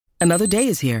Another day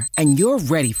is here, and you're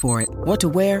ready for it. What to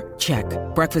wear? Check.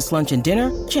 Breakfast, lunch, and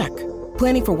dinner? Check.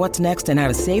 Planning for what's next and how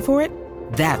to save for it?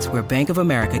 That's where Bank of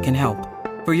America can help.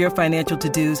 For your financial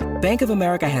to-dos, Bank of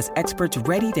America has experts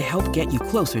ready to help get you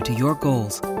closer to your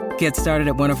goals. Get started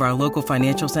at one of our local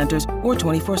financial centers or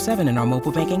 24/7 in our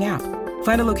mobile banking app.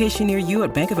 Find a location near you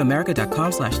at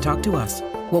bankofamerica.com/talktous.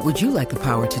 What would you like the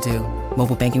power to do?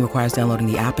 Mobile banking requires downloading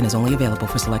the app and is only available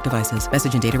for select devices.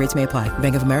 Message and data rates may apply.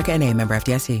 Bank of America N.A., member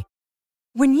FDIC.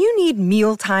 When you need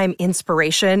mealtime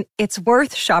inspiration, it's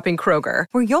worth shopping Kroger,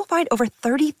 where you'll find over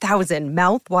 30,000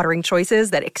 mouth-watering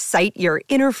choices that excite your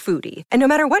inner foodie. And no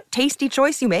matter what tasty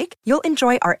choice you make, you'll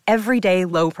enjoy our everyday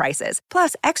low prices,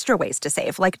 plus extra ways to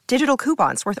save, like digital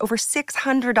coupons worth over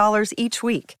 $600 each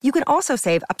week. You can also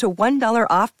save up to $1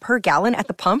 off per gallon at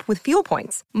the pump with fuel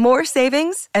points. More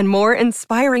savings and more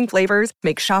inspiring flavors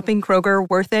make shopping Kroger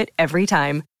worth it every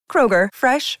time. Kroger,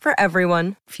 fresh for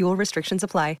everyone. Fuel restrictions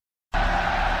apply.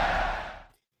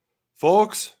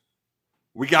 Folks,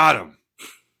 we got him.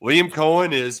 Liam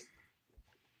Coen is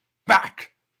back,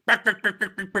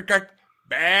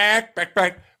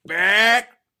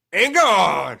 and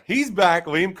gone. He's back.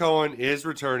 Liam Coen is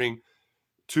returning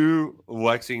to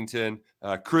Lexington.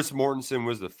 Chris Mortensen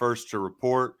was the first to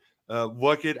report.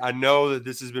 Look, I know that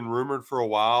this has been rumored for a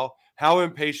while. How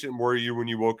impatient were you when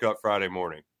you woke up Friday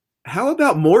morning? How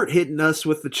about Mort hitting us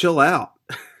with the chill out?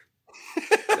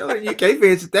 UK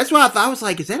fans. That's why I was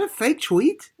like, is that a fake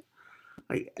tweet?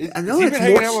 Like, I know it's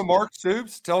hanging Mort... out with Mark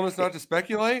Stoops, telling us not to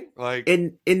speculate. Like,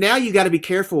 and now you got to be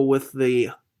careful with the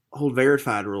whole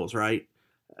verified rules, right?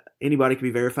 Anybody can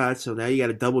be verified, so now you got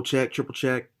to double check, triple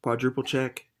check, quadruple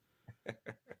check.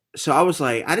 So I was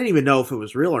like, I didn't even know if it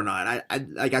was real or not. I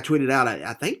tweeted out,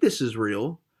 I think this is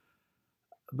real.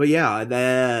 But yeah,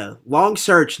 the long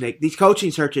search, Nick. These coaching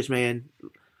searches, man.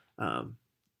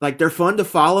 Like, they're fun to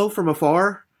follow from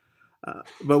afar,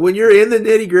 but when you're in the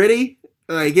nitty gritty,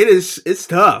 like, it's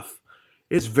tough.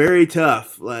 It's very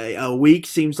tough. Like, a week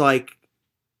seems like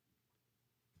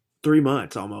 3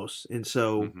 months almost, and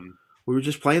so we were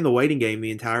just playing the waiting game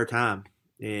the entire time,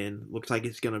 and looks like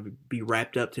it's going to be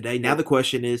wrapped up today. Now the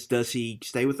question is, does he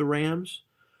stay with the Rams,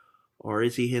 or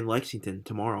is he in Lexington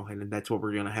tomorrow? And that's what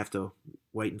we're going to have to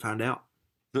wait and find out.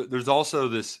 There's also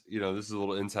this, this is a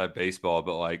little inside baseball,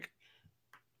 but like,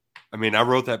 I mean, I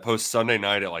wrote that post Sunday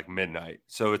night at like midnight.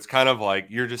 So it's kind of like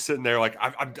you're just sitting there like,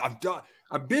 I'm done.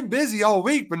 I've been busy all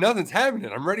week, but nothing's happening.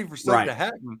 I'm ready for something to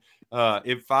happen.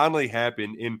 It finally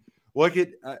happened. And look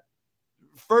at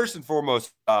first and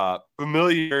foremost,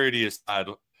 familiarity aside,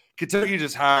 Kentucky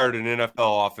just hired an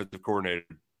NFL offensive coordinator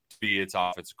to be its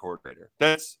offensive coordinator.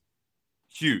 That's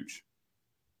huge.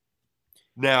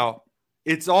 Now,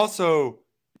 it's also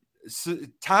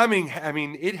timing. I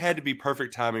mean, it had to be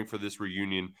perfect timing for this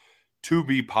reunion to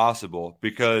be possible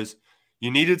because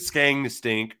you needed Skang to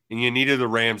stink and you needed the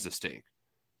Rams to stink.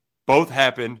 Both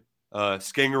happened.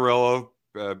 Scangarello,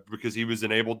 because he was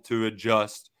unable to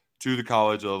adjust to the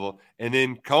college level. And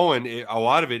then Coen, a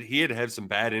lot of it, he had to have some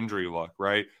bad injury luck,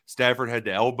 right? Stafford had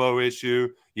the elbow issue.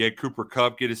 You had Cooper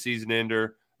Kupp get a season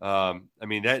ender. I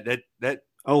mean, that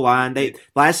O-line.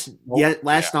 Last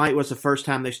night was the first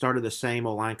time they started the same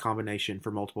O-line combination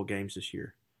for multiple games this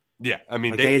year. Yeah, I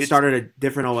mean, they had started a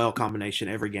different OL combination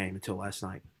every game until last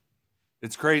night.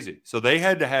 It's crazy. So they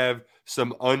had to have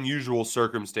some unusual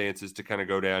circumstances to kind of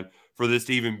go down for this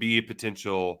to even be a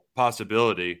potential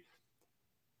possibility.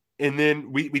 And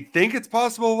then we think it's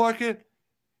possible, Luckett.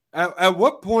 At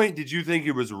what point did you think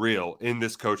it was real in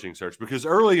this coaching search? Because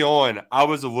early on, I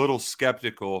was a little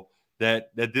skeptical that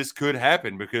this could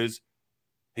happen because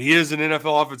he is an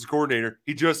NFL offensive coordinator.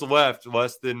 He just left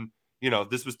less than,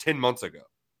 this was 10 months ago.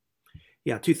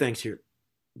 Yeah, two things here.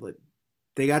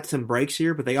 They got some breaks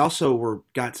here, but they also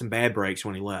got some bad breaks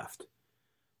when he left.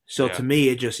 So to me,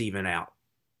 it just evened out.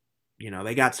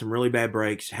 They got some really bad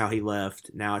breaks, how he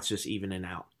left. Now it's just evening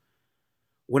out.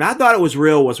 When I thought it was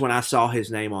real was when I saw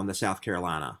his name on the South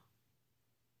Carolina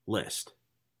list.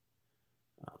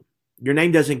 Your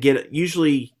name doesn't get –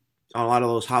 usually on a lot of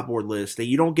those hot board lists,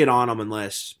 you don't get on them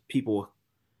unless people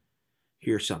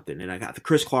hear something. And I got the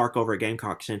Chris Clark over at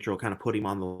Gamecock Central kind of put him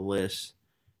on the list.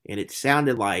 And it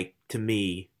sounded like, to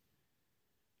me,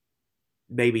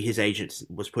 maybe his agent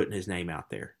was putting his name out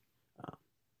there.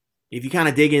 If you kind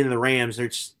of dig into the Rams,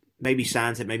 there's maybe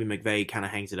signs that maybe McVay kind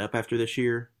of hangs it up after this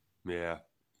year. Yeah.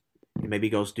 And maybe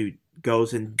goes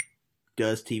and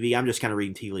does TV. I'm just kind of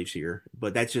reading tea leaves here.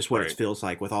 But that's just what it feels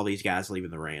like with all these guys leaving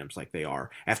the Rams like they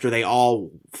are. After they all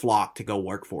flocked to go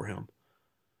work for him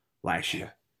last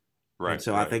year. Right. And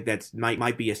so I think that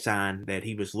might be a sign that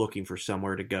he was looking for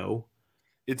somewhere to go.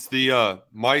 It's the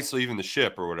mice leaving the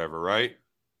ship or whatever, right?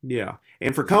 Yeah.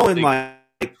 And for Coen,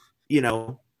 like, you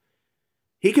know,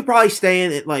 he could probably stay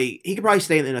in the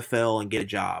NFL and get a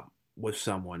job with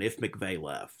someone if McVay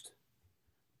left.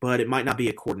 But it might not be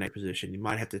a coordinator position. You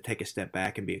might have to take a step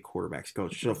back and be a quarterback's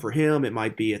coach. So for him, it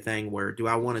might be a thing where, do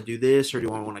I want to do this, or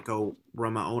do I want to go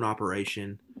run my own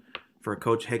operation? For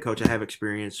a head coach I have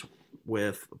experience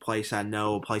with, a place I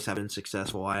know, a place I've been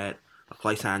successful at, a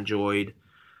place I enjoyed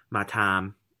my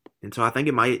time. And so I think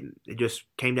it just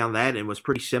came down to that, and it was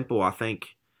pretty simple. I think,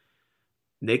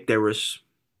 Nick, there was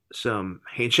some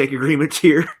handshake agreements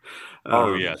here.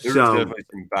 Oh yeah, there was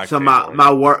definitely some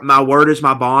my word is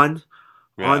my bond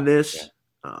on this,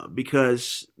 yeah.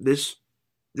 because this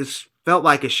felt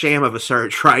like a sham of a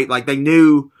search, right? Like they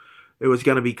knew it was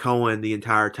going to be Coen the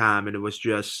entire time, and it was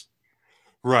just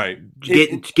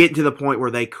getting to the point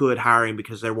where they could hire him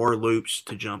because there were loops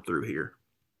to jump through here.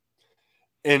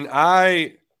 And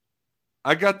I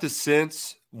got the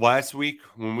sense last week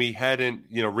when we hadn't,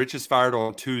 Rich is fired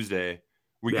on Tuesday.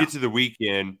 We get to the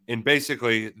weekend, and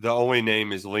basically the only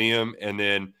name is Liam, and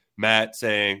then Matt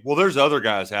saying, well, there's other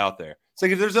guys out there. It's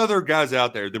like, if there's other guys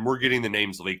out there, then we're getting the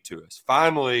names leaked to us.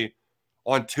 Finally,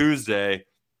 on Tuesday,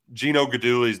 Gino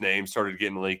Guidugli's name started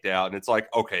getting leaked out, and it's like,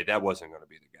 okay, that wasn't going to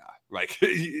be the guy. Like,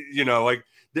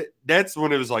 that's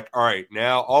when it was like, all right,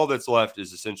 now all that's left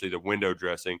is essentially the window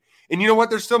dressing. And you know what?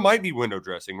 There still might be window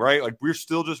dressing, right? Like, we're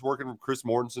still just working with Chris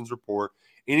Mortensen's report.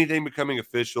 Anything becoming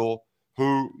official,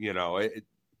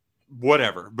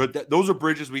 whatever. But those are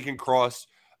bridges we can cross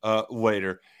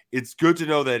later. It's good to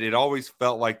know that it always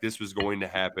felt like this was going to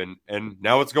happen, and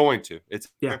now it's going to.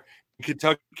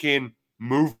 Kentucky can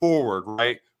move forward,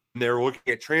 right? And they're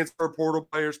looking at transfer portal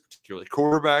players, particularly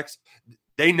quarterbacks.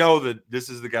 They know that this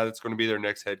is the guy that's going to be their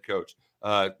next head coach.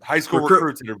 High school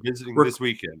recruits that are visiting this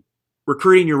weekend.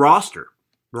 Recruiting your roster,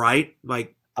 right?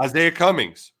 Like Isaiah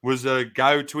Cummings was a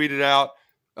guy who tweeted out,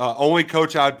 only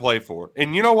coach I'd play for.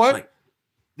 And you know what?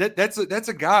 That's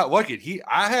a guy. Look,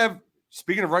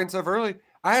 speaking of writing stuff early,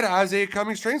 I had an Isaiah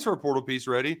Cummings transfer portal piece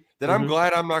ready that I'm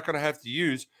glad I'm not going to have to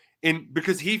use. And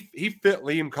because he fit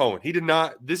Liam Coen. He did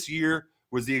not. This year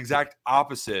was the exact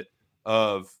opposite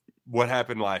of what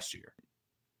happened last year.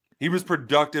 He was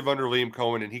productive under Liam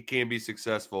Coen, and he can be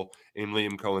successful in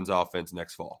Liam Cohen's offense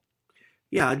next fall.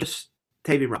 Yeah, just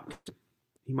Tavian Robinson.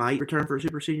 He might return for a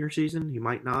super senior season. He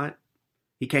might not.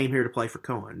 He came here to play for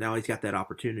Coen. Now he's got that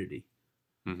opportunity.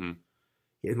 Mm-hmm.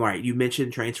 Yeah, right, you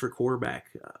mentioned transfer quarterback.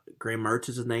 Graham Mertz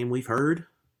is a name we've heard.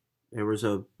 There was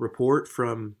a report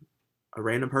from a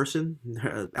random person,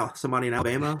 somebody in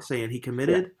Alabama, saying he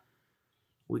committed.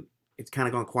 It's kind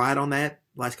of gone quiet on that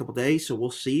last couple of days, so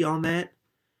we'll see on that.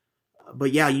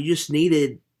 But yeah, you just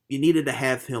needed to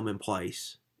have him in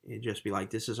place and just be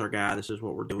like, this is our guy, this is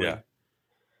what we're doing. Yeah.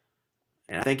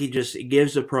 And I think it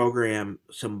gives the program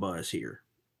some buzz here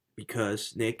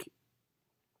because, Nick,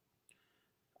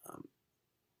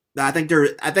 I think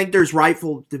there's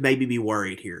rightful to maybe be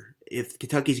worried here. If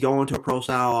Kentucky's going to a pro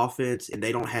style offense and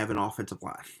they don't have an offensive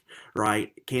line,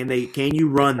 right? Can you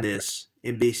run this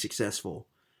and be successful?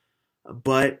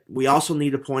 But we also need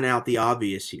to point out the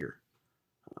obvious here.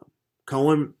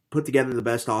 Coen put together the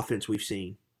best offense we've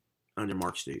seen under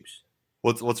Mark Stoops.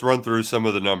 Let's run through some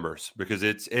of the numbers because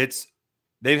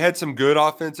they've had some good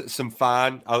offenses, some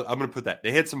fine. I'm going to put that.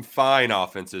 They had some fine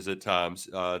offenses at times.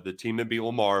 The team that beat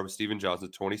Lamar with Steven Johnson,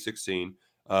 2016.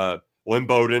 Lynn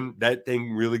Bowden, that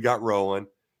thing really got rolling.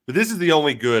 But this is the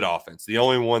only good offense, the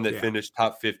only one that finished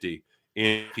top 50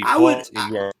 in yards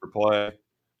per play.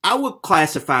 I would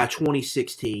classify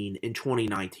 2016 and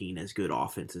 2019 as good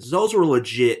offenses. Those were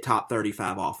legit top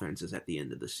 35 offenses at the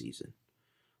end of the season.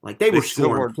 Like they were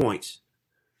scoring points.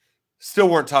 Still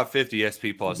weren't top 50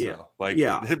 SP plus though. But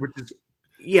that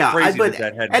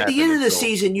at the end of the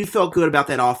season, you felt good about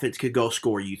that offense could go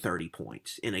score you 30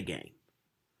 points in a game.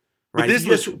 Right? But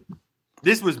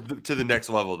this was to the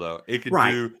next level though. It could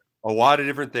do a lot of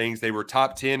different things. They were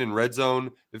top 10 in red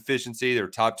zone efficiency. They were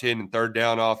top 10 in third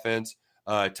down offense.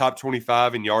 Top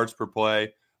 25 in yards per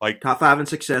play. Like top 5 in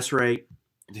success rate.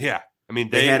 Yeah. I mean,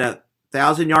 they had a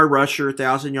 1,000-yard rusher,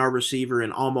 1,000-yard receiver,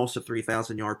 and almost a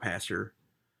 3,000-yard passer.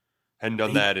 Hadn't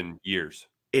done that in years.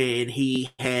 And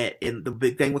the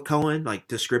big thing with Coen, like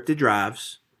the scripted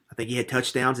drives, I think he had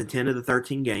touchdowns in 10 of the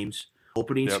 13 games.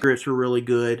 Opening scripts were really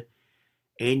good.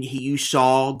 And you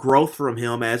saw growth from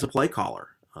him as a play caller.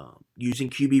 Using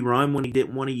QB run when he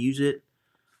didn't want to use it.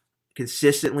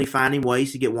 Consistently finding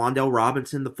ways to get Wan'Dale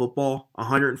Robinson the football.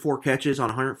 104 catches on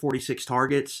 146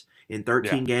 targets in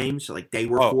 13 games. Like they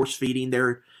were force feeding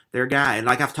their guy. And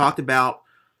like I've talked about,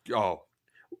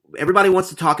 everybody wants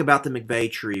to talk about the McVay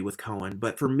tree with Coen,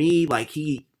 but for me, like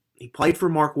he played for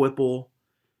Mark Whipple.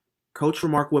 coached for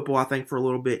Mark Whipple, I think, for a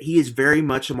little bit. He is very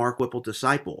much a Mark Whipple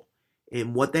disciple.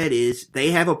 And what that is,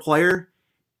 they have a player,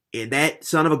 and that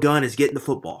son of a gun is getting the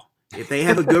football. If they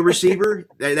have a good receiver,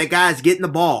 that guy is getting the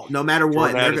ball no matter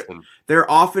what. Their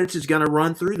offense is going to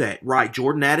run through that. Right,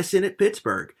 Jordan Addison at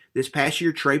Pittsburgh. This past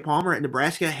year, Trey Palmer at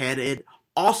Nebraska had an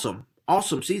awesome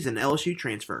season, LSU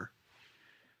transfer.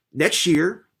 Next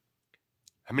year,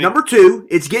 number 2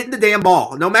 is getting the damn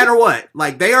ball no matter what.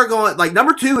 Like, they are going – like,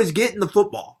 number 2 is getting the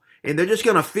football, and they're just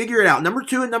going to figure it out. Number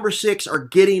 2 and number 6 are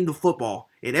getting the football,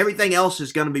 and everything else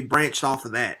is going to be branched off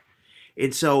of that.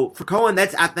 And so, for Coen,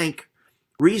 that's, I think –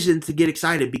 reason to get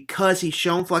excited because he's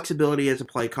shown flexibility as a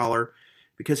play caller,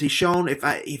 because he's shown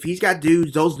if he's got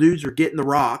dudes, those dudes are getting the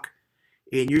rock,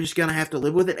 and you're just going to have to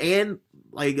live with it. And,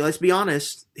 like, let's be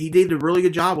honest, he did a really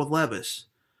good job with Levis,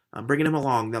 bringing him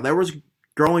along. Now, there was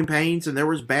growing pains and there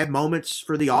was bad moments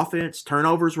for the offense.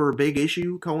 Turnovers were a big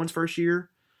issue Coen's first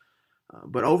year.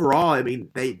 But overall, I mean,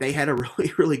 they had a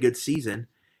really, really good season,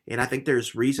 and I think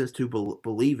there's reasons to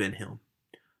believe in him.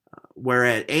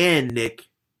 And Nick,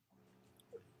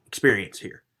 experience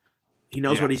here. He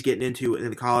knows what he's getting into in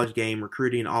the college game,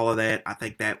 recruiting, all of that. I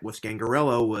think that with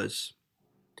Scangarello was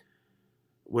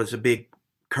a big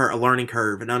a learning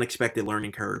curve, an unexpected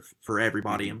learning curve for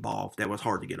everybody involved. That was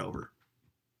hard to get over.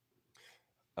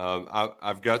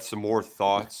 I've got some more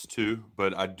thoughts too,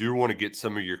 but I do want to get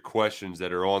some of your questions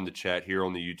that are on the chat here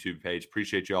on the YouTube page.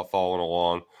 Appreciate y'all following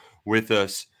along with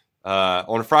us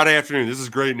on a Friday afternoon. This is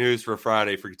great news for a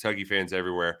Friday for Kentucky fans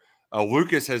everywhere.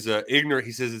 Lucas has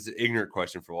he says it's an ignorant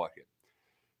question for Luckett.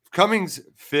 If Cummings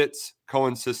fits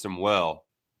Coen's system well,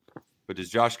 but does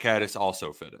Josh Caddis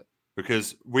also fit it?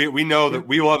 Because we know that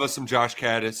we love us some Josh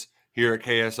Caddis here at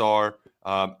KSR.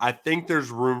 I think there's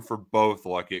room for both,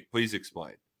 Luckett. Please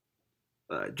explain.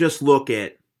 Just look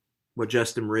at what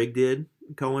Justin Rigg did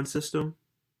in Coen's system.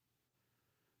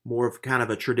 More of kind of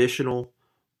a traditional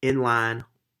inline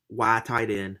Y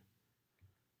tight end.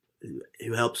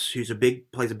 Who's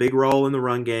plays a big role in the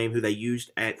run game, who they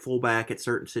used at fullback at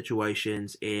certain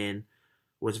situations, and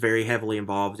was very heavily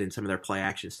involved in some of their play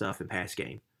action stuff in pass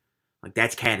game. Like,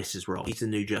 that's Caddis's role. He's the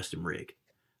new Justin Rigg,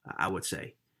 I would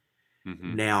say.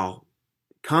 Mm-hmm. Now,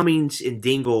 Cummings and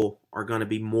Dingle are going to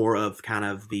be more of kind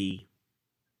of the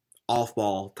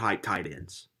off-ball type tight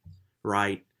ends,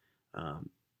 right?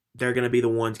 They're going to be the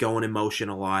ones going in motion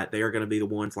a lot. They are going to be the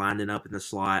ones lining up in the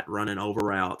slot, running over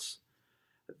routes.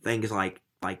 Things like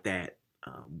that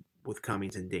with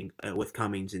Cummings and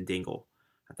Dingle.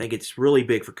 I think it's really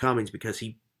big for Cummings because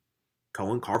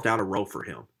Coen carved out a role for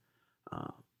him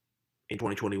in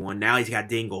 2021. Now he's got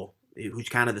Dingle, who's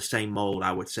kind of the same mold,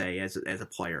 I would say, as a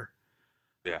player.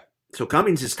 Yeah. So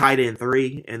Cummings is tight end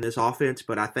 3 in this offense,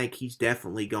 but I think he's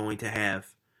definitely going to have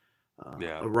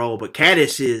a role. But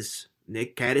Caddis is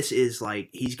like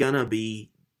he's going to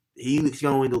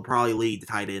probably lead the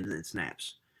tight end in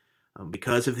snaps.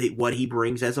 Because of what he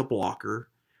brings as a blocker,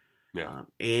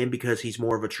 and because he's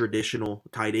more of a traditional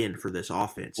tight end for this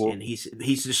offense, and he's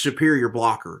the superior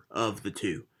blocker of the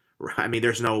two. Right? I mean,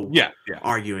 there's no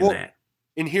arguing that.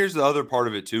 And here's the other part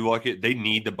of it too. Like, they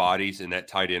need the bodies in that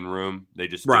tight end room. They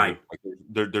just right.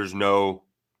 There's no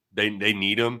they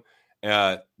need them.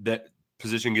 That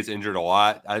position gets injured a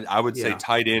lot. I would say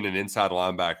tight end and inside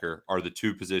linebacker are the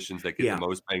two positions that get the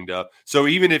most banged up. So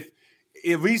even if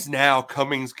at least now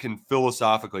Cummings can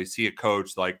philosophically see a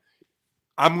coach like,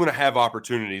 I'm going to have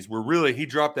opportunities where really he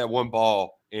dropped that one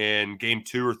ball in game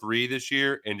 2 or 3 this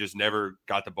year and just never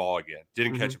got the ball again.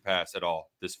 Didn't catch a pass at all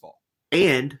this fall.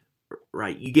 And,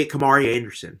 right, you get Kamari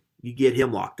Anderson. You get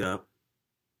him locked up.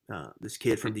 This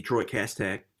kid from Detroit Cass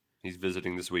Tech. He's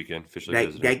visiting this weekend, officially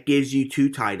visiting. That gives you 2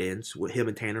 tight ends with him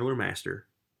and Tanner LeMaster.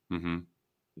 Mm-hmm.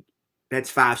 That's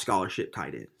 5 scholarship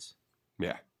tight ends.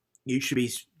 Yeah. You should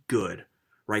be good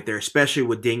right there, especially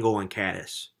with Dingle and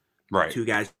Caddis. Right. 2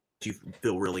 guys you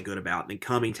feel really good about. And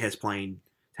Cummings has playing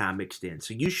time mixed in.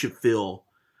 So you should feel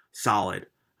solid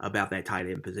about that tight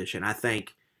end position. I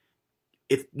think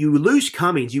if you lose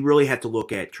Cummings, you really have to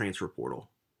look at transfer portal.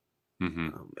 Mm-hmm.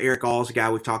 Eric All's a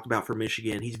guy we've talked about for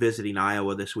Michigan. He's visiting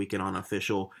Iowa this weekend on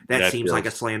official. That seems like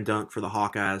a slam dunk for the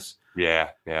Hawkeyes. Yeah.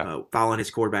 Following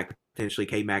his quarterback, potentially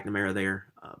Cade McNamara there.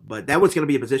 But that was going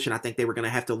to be a position I think they were going to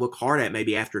have to look hard at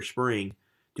maybe after spring.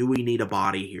 Do we need a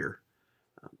body here?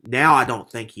 Now I don't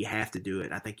think you have to do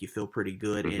it. I think you feel pretty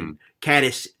good. Mm-hmm. And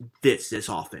Caddis fits this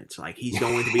offense. Like, he's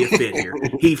going to be a fit here.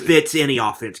 He fits any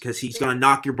offense because he's going to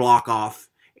knock your block off,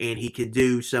 and he can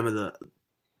do some of the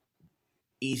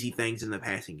easy things in the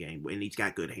passing game, and he's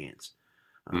got good hands.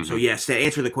 So yes, to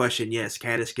answer the question, yes,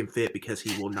 Caddis can fit because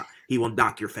he will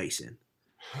knock your face in.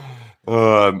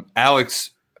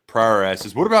 Alex Pryor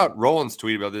asks, what about Roland's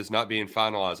tweet about this not being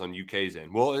finalized on UK's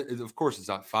end? Well, of course it's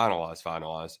not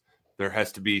finalized. There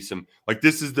has to be some, like,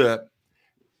 this is the,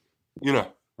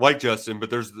 like Justin, but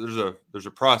there's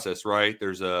a process, right?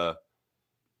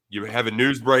 You have a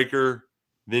newsbreaker,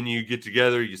 then you get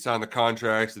together, you sign the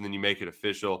contracts, and then you make it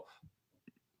official.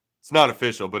 It's not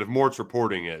official, but if Mort's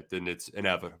reporting it, then it's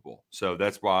inevitable. So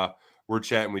that's why we're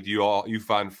chatting with you all, you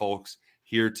fine folks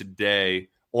here today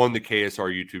on the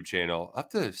KSR YouTube channel, up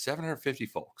to 750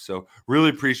 folks. So really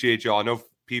appreciate y'all. I know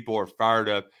people are fired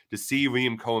up to see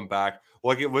Liam Coen back.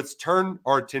 Let's turn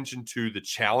our attention to the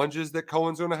challenges that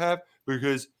Coen's going to have,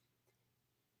 because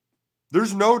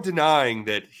there's no denying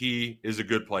that he is a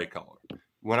good play caller.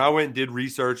 When I went and did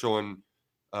research on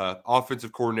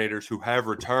offensive coordinators who have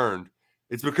returned,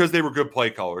 it's because they were good play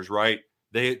callers, right?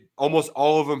 They almost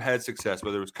all of them had success,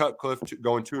 whether it was Cutcliffe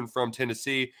going to and from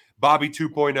Tennessee, Bobby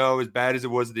 2.0, as bad as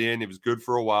it was at the end, it was good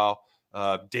for a while.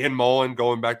 Dan Mullen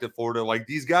going back to Florida. Like,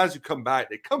 these guys who come back,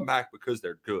 they come back because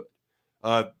they're good.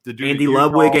 Andy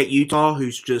Ludwig at Utah,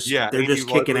 who's just they're just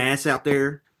kicking ass out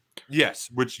there. Yes,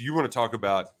 which you want to talk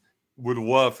about. Would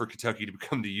love for Kentucky to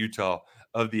become the Utah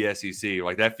of the SEC.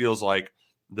 Like, that feels like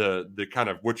the kind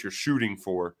of what you're shooting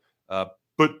for.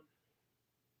 But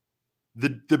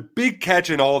the big catch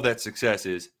in all of that success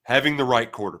is having the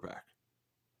right quarterback.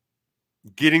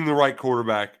 Getting the right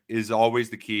quarterback is always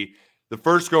the key. The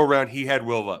first go around, he had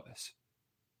Will Levis.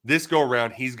 This go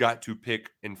around, he's got to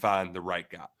pick and find the right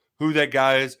guy. Who that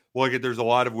guy is, well, there's a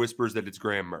lot of whispers that it's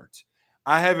Graham Mertz.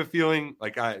 I have a feeling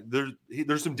like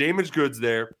there's some damaged goods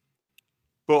there,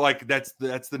 but like that's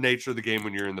the nature of the game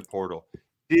when you're in the portal.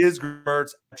 Is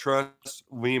Mertz, I trust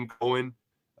Liam Coen.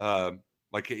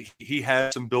 Like, he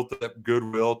has some built-up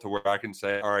goodwill to where I can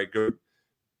say, all right, go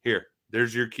here.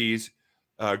 There's your keys.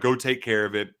 Go take care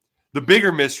of it. The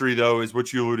bigger mystery, though, is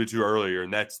what you alluded to earlier,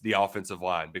 and that's the offensive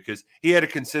line, because he had a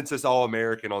consensus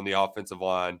All-American on the offensive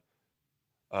line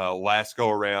last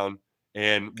go-around.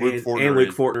 And Luke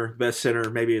Fortner, best center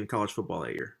maybe in college football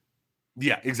that year.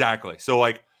 Yeah, exactly. So,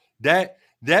 like, that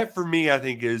for me, I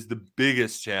think, is the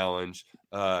biggest challenge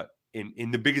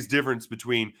in the biggest difference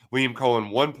between Liam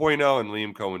Coen 1.0 and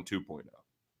Liam Coen 2.0.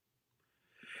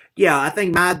 Yeah, I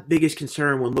think my biggest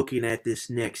concern when looking at this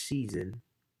next season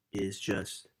is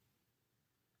just,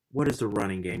 what does the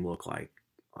running game look like?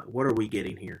 What are we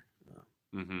getting here?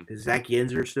 Is Zach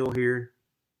Yenzer still here?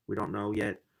 We don't know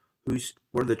yet.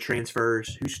 What are the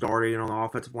transfers? Who's starting on the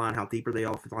offensive line? How deep are the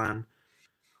offensive line?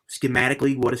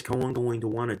 Schematically, what is Coen going to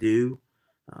want to do?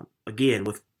 Again,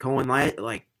 with Coen,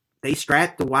 like, they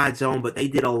strapped the wide zone, but they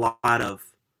did a lot of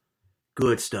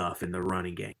good stuff in the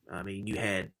running game. I mean,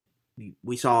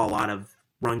 we saw a lot of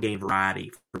run game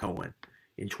variety for Coen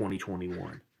in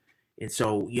 2021. And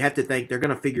so you have to think they're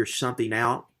going to figure something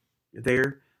out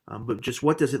there. But just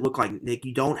what does it look like, Nick?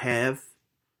 You don't have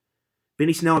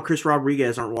Benny Snell and Chris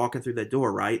Rodriguez aren't walking through that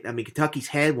door, right? I mean, Kentucky's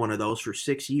had one of those for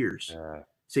 6 years,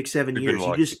 7 years.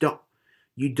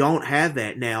 You don't have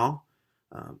that now.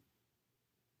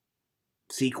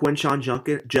 See Quinshon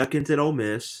Judkins at Ole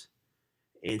Miss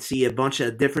and see a bunch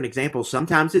of different examples.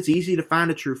 Sometimes it's easy to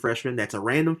find a true freshman that's a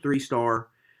random 3-star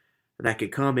that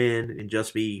could come in and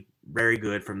just be very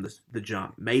good from the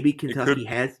jump. Maybe Kentucky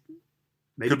has.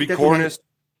 Could be Cornish.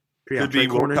 Could be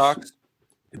Wilcox.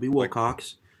 Could be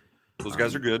Wilcox. Those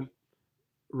guys are good.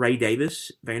 Ray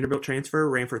Davis, Vanderbilt transfer,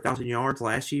 ran for 1,000 yards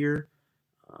last year.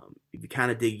 If you kind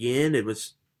of dig in, it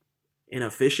was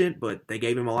inefficient, but they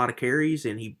gave him a lot of carries,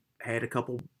 and he had a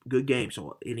couple good games.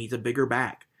 And he's a bigger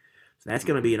back. So that's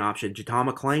going to be an option. Jaton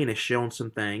McClain has shown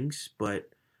some things, but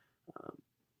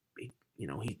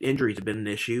injuries have been an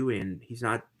issue, and he's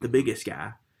not the biggest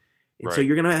guy. And so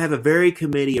you're going to have a very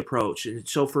committee approach. And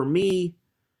so for me,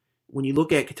 when you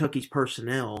look at Kentucky's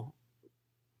personnel,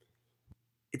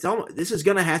 this is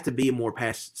going to have to be a more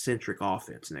pass-centric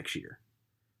offense next year.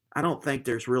 I don't think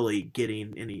there's really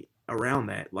getting any around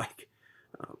that. Like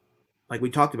we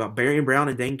talked about, Barian Brown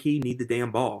and Dane Key need the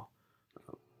damn ball.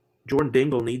 Jordan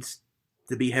Dingle needs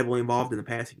to be heavily involved in the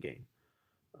passing game.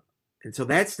 And so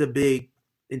that's the big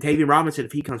 – and Tavian Robinson,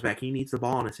 if he comes back, he needs the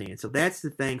ball in his hand. So that's the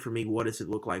thing for me. What does it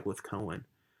look like with Coen?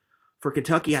 For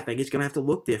Kentucky, I think it's going to have to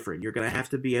look different. You're going to have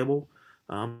to be able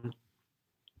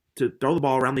to throw the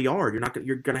ball around the yard.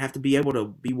 You're going to have to be able to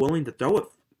be willing to throw it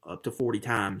up to 40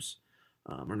 times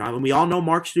or not. And we all know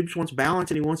Mark Stoops wants balance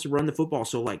and he wants to run the football.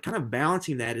 So, like, kind of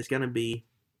balancing that is going to be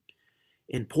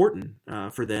important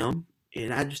for them.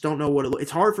 And I just don't know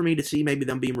it's hard for me to see maybe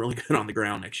them being really good on the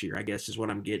ground next year, I guess is what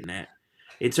I'm getting at.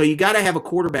 And so you got to have a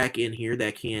quarterback in here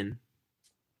that can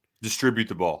distribute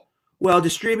the ball. Well,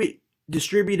 distribute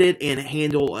it and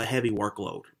handle a heavy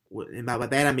workload. And by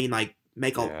that I mean, like,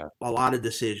 make a lot of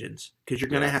decisions because you're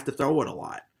going to have to throw it a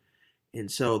lot. And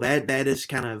so that is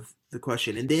kind of the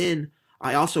question. And then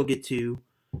I also get to,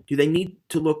 do they need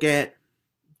to look at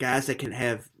guys that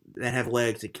have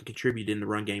legs that can contribute in the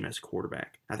run game as a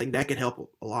quarterback? I think that could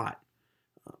help a lot.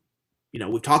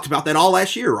 We've talked about that all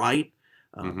last year, right?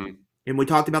 And we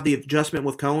talked about the adjustment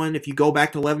with Coen. If you go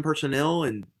back to 11 personnel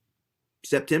in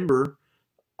October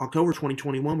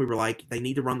 2021, we were like, they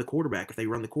need to run the quarterback. If they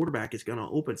run the quarterback, it's going to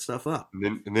open stuff up.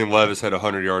 And then Levis had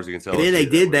 100 yards against LSU. And then they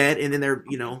did that, and then they're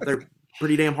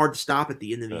pretty damn hard to stop at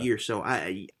the end of the year. So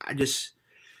I just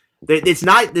this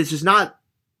is not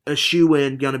a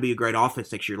shoe-in going to be a great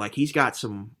offense next year. Like, he's got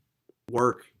some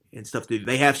work and stuff to do.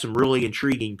 They have some really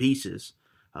intriguing pieces.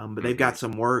 But they've got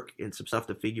some work and some stuff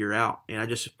to figure out. And I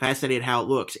just fascinated how it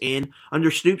looks. And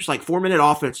under Stoops, 4-minute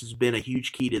offense has been a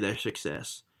huge key to their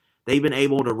success. They've been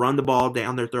able to run the ball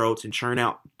down their throats and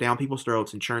down people's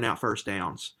throats and churn out first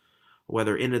downs,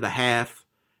 whether into the half,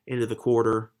 into the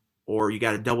quarter, or you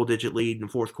got a double-digit lead in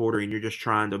the fourth quarter and you're just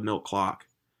trying to milk clock.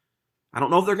 I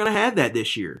don't know if they're going to have that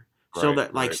this year. So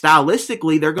that,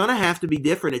 stylistically, they're going to have to be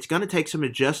different. It's going to take some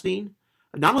adjusting,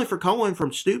 not only for Coen,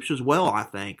 from Stoops as well, I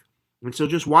think. And so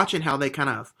just watching how they kind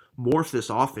of morph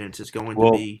this offense is going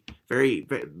to be very,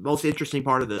 very most interesting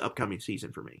part of the upcoming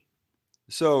season for me.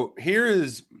 So here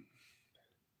is,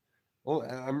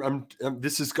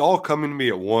 this is all coming to me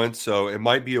at once, so it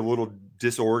might be a little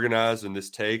disorganized in this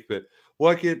take, but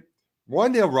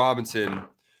Wan'Dale Robinson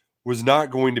was not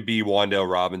going to be Wan'Dale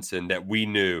Robinson that we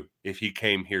knew if he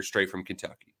came here straight from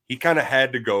Kentucky. He kind of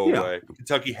had to go away.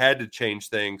 Kentucky had to change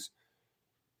things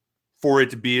for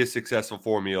it to be a successful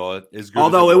formula.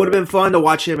 Although it would have been fun to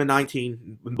watch him in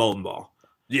 19 in bowling ball.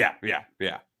 Yeah.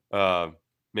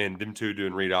 Man, them two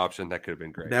doing read option, that could have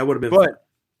been great. That would have been fun.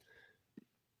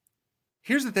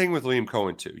 Here's the thing with Liam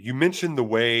Coen, too. You mentioned the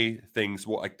way things,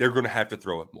 they're going to have to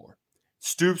throw it more.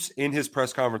 Stoops, in his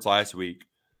press conference last week,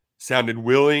 sounded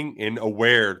willing and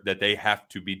aware that they have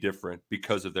to be different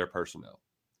because of their personnel.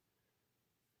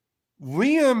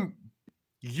 Liam,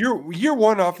 you're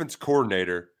one offense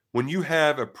coordinator. When you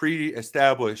have a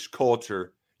pre-established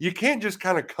culture, you can't just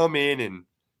kind of come in and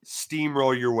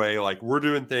steamroll your way like we're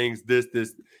doing things, this.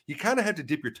 You kind of have to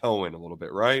dip your toe in a little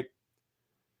bit, right?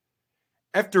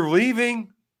 After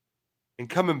leaving and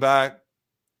coming back,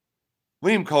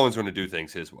 Liam Cohen's going to do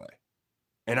things his way.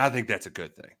 And I think that's a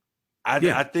good thing.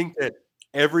 I think that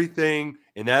everything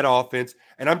in that offense,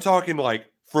 and I'm talking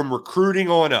from recruiting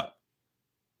on up,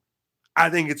 I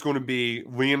think it's going to be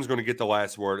Liam's going to get the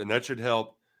last word, and that should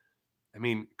help. I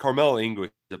mean, Carmelo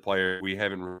English is a player we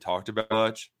haven't really talked about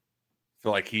much. I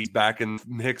feel like he's back in the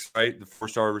mix, right? The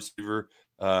 4-star receiver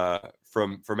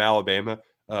from Alabama.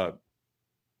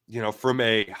 From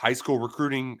a high school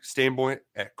recruiting standpoint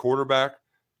at quarterback,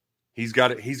 he's got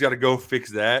to go fix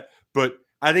that. But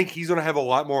I think he's going to have a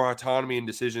lot more autonomy and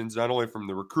decisions, not only from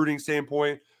the recruiting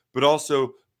standpoint, but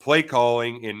also play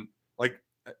calling and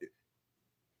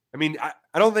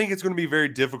I don't think it's going to be very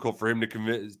difficult for him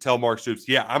to tell Mark Stoops,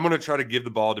 I'm going to try to give the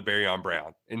ball to Barryon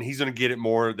Brown, and he's going to get it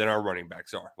more than our running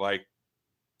backs are.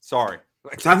 Sorry.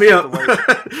 Sign me up.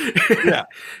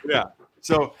 Yeah.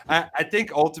 So I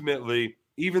think ultimately,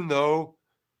 even though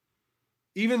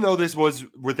this was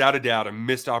without a doubt a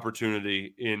missed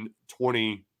opportunity in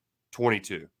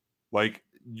 2022,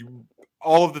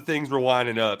 all of the things were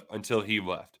lining up until he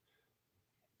left.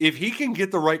 If he can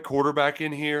get the right quarterback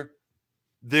in here,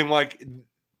 then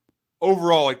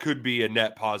overall it could be a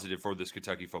net positive for this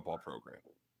Kentucky football program.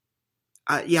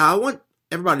 I want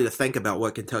everybody to think about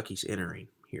what Kentucky's entering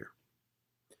here.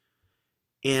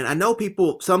 And I know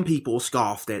some people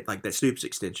scoffed at that Stoops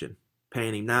extension,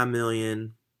 paying him $9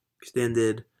 million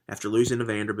extended after losing to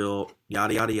Vanderbilt,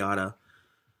 yada, yada, yada.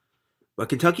 But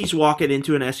Kentucky's walking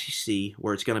into an SEC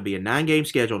where it's going to be a 9-game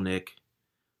schedule, Nick,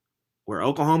 where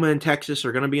Oklahoma and Texas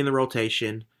are going to be in the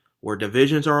rotation, where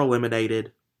divisions are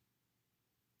eliminated,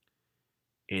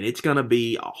 and it's going to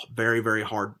be very, very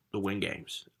hard to win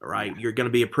games, right? You're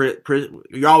going to be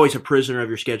you're always a prisoner of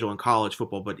your schedule in college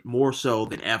football, but more so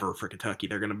than ever for Kentucky,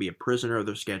 they're going to be a prisoner of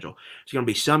their schedule. There's going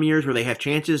to be some years where they have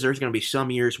chances. There's going to be some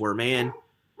years where,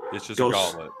 it's just a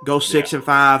gauntlet. Go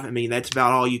 6-5. That's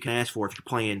about all you can ask for if you're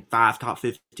playing 5 top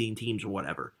 15 teams or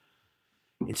whatever.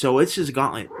 And so it's just a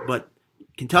gauntlet, but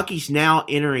Kentucky's now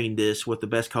entering this with the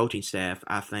best coaching staff,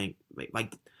 I think.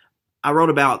 I wrote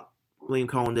about Liam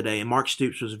Coen today, and Mark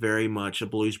Stoops was very much a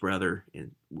blues brother,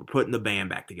 and we're putting the band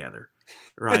back together,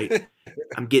 right?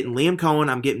 I'm getting Liam Coen.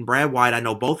 I'm getting Brad White. I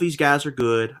know both these guys are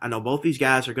good. I know both these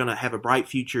guys are going to have a bright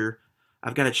future.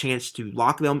 I've got a chance to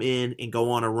lock them in and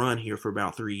go on a run here for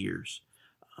about 3 years.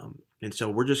 And so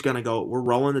we're just going to we're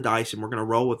rolling the dice and we're going to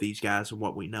roll with these guys and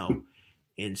what we know.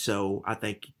 And so I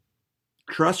think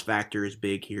trust factor is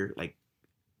big here. Like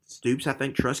Stoops, I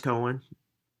think, trusts Coen.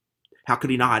 How could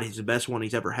he not? He's the best one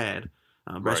he's ever had.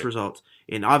 Best results.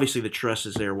 And obviously the trust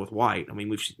is there with White. I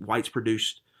mean, White's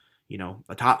produced,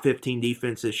 a top 15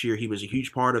 defense this year. He was a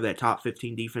huge part of that top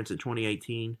 15 defense in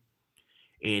 2018.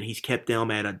 And he's kept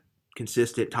them at a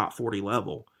consistent top 40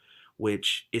 level,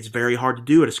 which is very hard to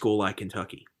do at a school like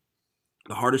Kentucky.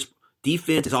 The hardest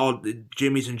defense is all the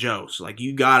Jimmys and Joes. Like,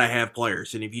 you got to have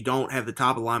players. And if you don't have the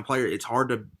top of the line player, it's hard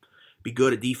to be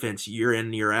good at defense year in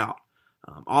and year out.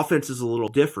 Offense is a little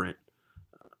different.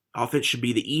 Offense should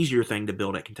be the easier thing to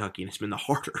build at Kentucky, and it's been the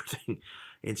harder thing.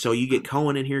 And so you get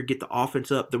Coen in here, get the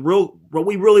offense up. What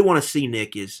we really want to see,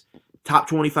 Nick, is top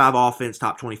 25 offense,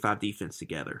 top 25 defense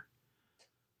together.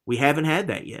 We haven't had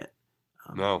that yet.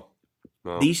 No.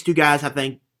 These two guys, I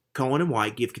think, Coen and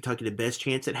White, give Kentucky the best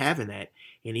chance at having that.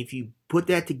 And if you put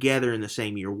that together in the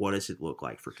same year, what does it look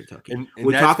like for Kentucky? And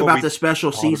we talk about the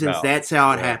special seasons. About. That's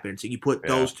how it happens. So you put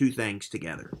those two things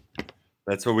together.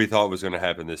 That's what we thought was going to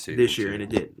happen this season. This year, and it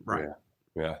didn't. Right.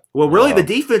 Yeah. Well, really, the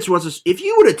defense was – if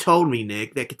you would have told me,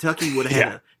 Nick, that Kentucky would have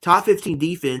had a top 15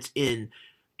 defense in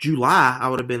July, I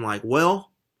would have been like,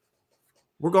 well,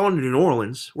 we're going to New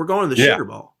Orleans. We're going to the Sugar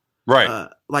Bowl. Right.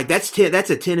 That's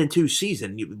a 10-2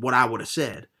 season, what I would have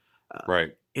said.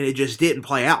 Right. And it just didn't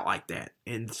play out like that.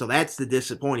 And so that's the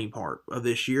disappointing part of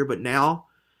this year. But now,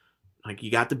 like,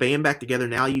 you got the band back together.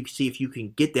 Now you see if you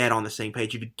can get that on the same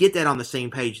page. If you get that on the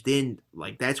same page, then,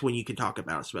 like, that's when you can talk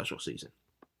about a special season.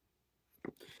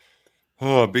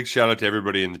 Oh, big shout out to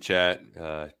everybody in the chat.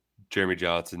 Jeremy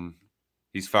Johnson,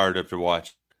 he's fired up to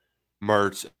watch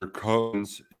Mertz or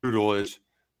Coen's tutelage,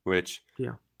 which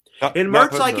and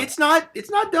Mertz, like, it's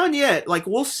not done yet. Like,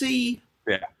 we'll see.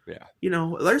 Yeah.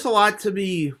 There's a lot to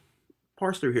be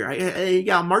parsed through here.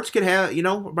 Mertz could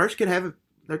have.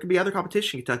 There could be other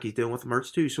competition Kentucky's doing with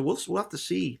Mertz too. So we'll have to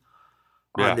see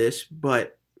on this.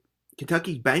 But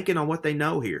Kentucky's banking on what they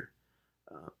know here,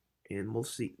 and we'll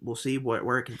see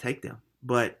where it can take them.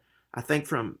 But I think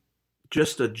from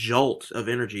just a jolt of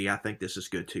energy, I think this is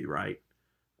good too, right?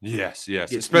 Yes.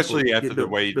 Especially after the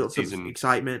way the season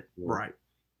excitement, right?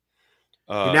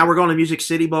 And now we're going to Music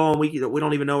City Bowl, and we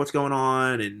don't even know what's going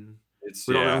on, and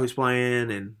we don't know who's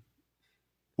playing. And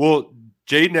well,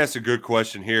 Jaden asked a good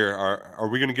question here. Are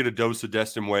we going to get a dose of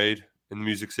Destin Wade in the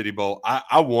Music City Bowl?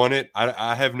 I want it.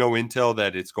 I have no intel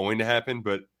that it's going to happen,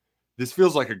 but this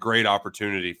feels like a great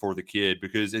opportunity for the kid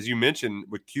because, as you mentioned,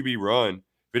 with QB run,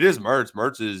 if it is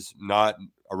Mertz is not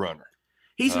a runner.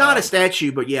 He's not a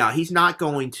statue, but he's not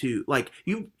going to, like,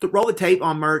 you roll the tape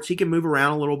on Mertz. He can move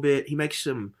around a little bit. He makes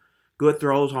some good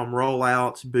throws on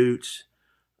rollouts, boots,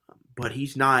 but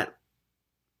he's not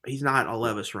a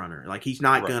Levis runner. Like, he's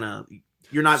not gonna.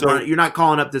 You're not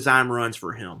calling up design runs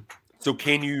for him. So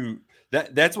can you?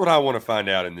 That's what I want to find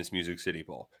out in this Music City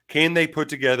Bowl. Can they put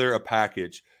together a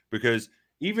package? Because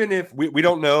even if we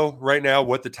don't know right now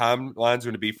what the timeline is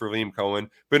going to be for Liam Coen,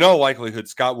 but in all likelihood,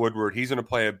 Scott Woodward, he's going to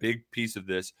play a big piece of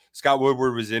this. Scott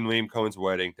Woodward was in Liam Coen's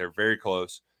wedding. They're very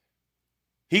close.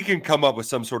 He can come up with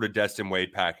some sort of Destin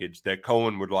Wade package that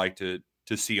Coen would like to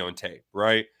see on tape,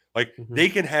 right? Like, they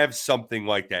can have something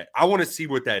like that. I want to see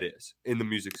what that is in the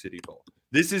Music City Bowl.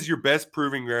 This is your best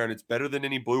proving ground. It's better than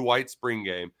any blue-white spring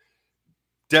game.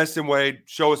 Destin Wade,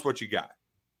 show us what you got.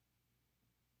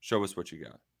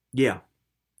 Yeah,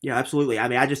 absolutely. I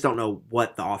mean, I just don't know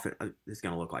what the offense is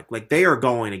going to look like. Like, they are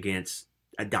going against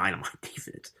a dynamite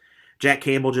defense. Jack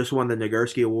Campbell just won the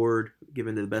Nagurski Award,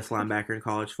 given to the best linebacker in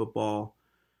college football.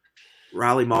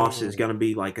 Riley Moss is going to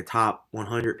be like a top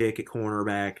 100 pick at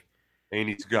cornerback. And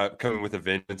he's coming with a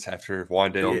vengeance after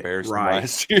Wandale embarrassed him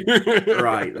last year.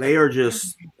 Right. They are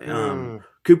just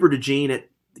Cooper DeJean at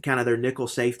kind of their nickel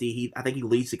safety. I think he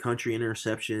leads the country in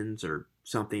interceptions or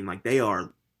something. Like, they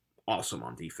are awesome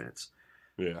on defense.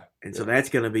 Yeah. And so that's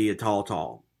going to be a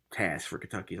tall task for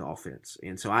Kentucky's offense.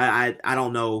 And so I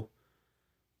don't know,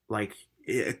 like,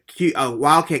 a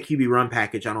Wildcat QB run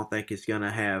package I don't think is going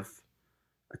to have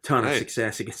a ton of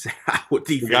success against the Iowa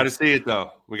defense. We got to see it,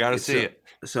 though. We got to see it.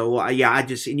 So,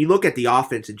 and you look at the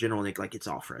offense in general, Nick, like, it's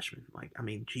all freshmen. Like, I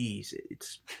mean, geez,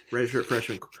 it's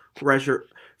freshman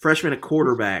at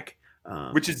quarterback.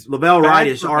 Which is Lavelle Wright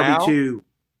is RB2. Now,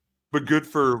 but good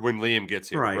for when Liam gets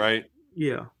here, right?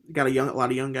 Yeah. You got a lot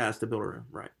of young guys to build around,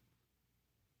 right?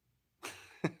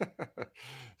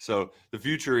 So the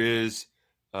future is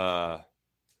bright.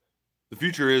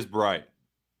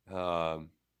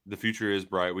 The future is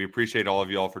bright. We appreciate all of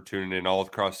y'all for tuning in all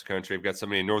across the country. I've got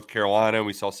somebody in North Carolina.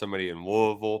 We saw somebody in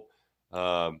Louisville.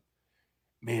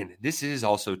 Man, this is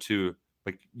also too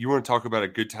like you want to talk about a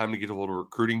good time to get a little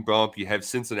recruiting bump. You have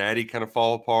Cincinnati kind of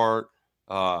fall apart,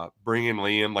 bring in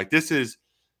Liam. Like this is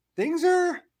things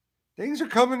are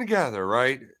coming together,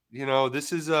 right? You know,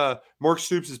 this is Mark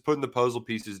Stoops is putting the puzzle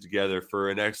pieces together for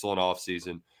an excellent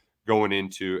offseason going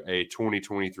into a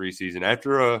 2023 season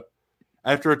after a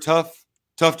tough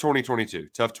 2022.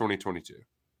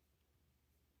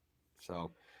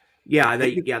 So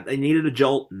they needed a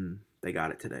jolt and they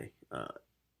got it today.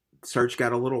 Search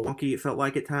got a little wonky, it felt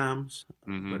like at times,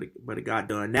 but it got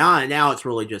done. Now it's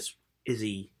really just, is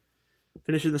he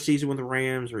finishing the season with the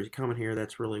Rams or is he coming here?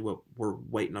 That's really what we're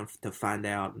waiting on to find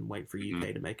out and wait for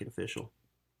UK to make it official.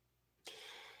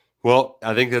 Well,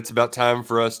 I think that's about time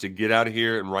for us to get out of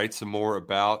here and write some more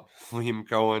about Liam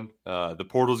Coen. The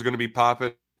portal's going to be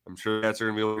popping. I'm sure cats are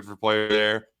going to be looking for players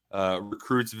there.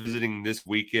 Recruits visiting this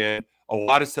weekend. A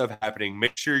lot of stuff happening.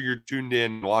 Make sure you're tuned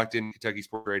in, locked in Kentucky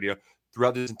Sports Radio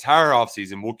throughout this entire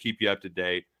offseason. We'll keep you up to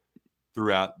date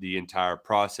throughout the entire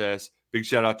process. Big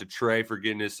shout out to Trey for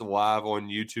getting us live on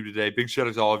YouTube today. Big shout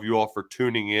out to all of you all for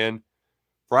tuning in.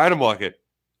 For Adam Luckett,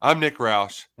 I'm Nick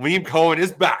Roush. Liam Coen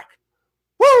is back.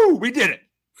 Woo! We did it.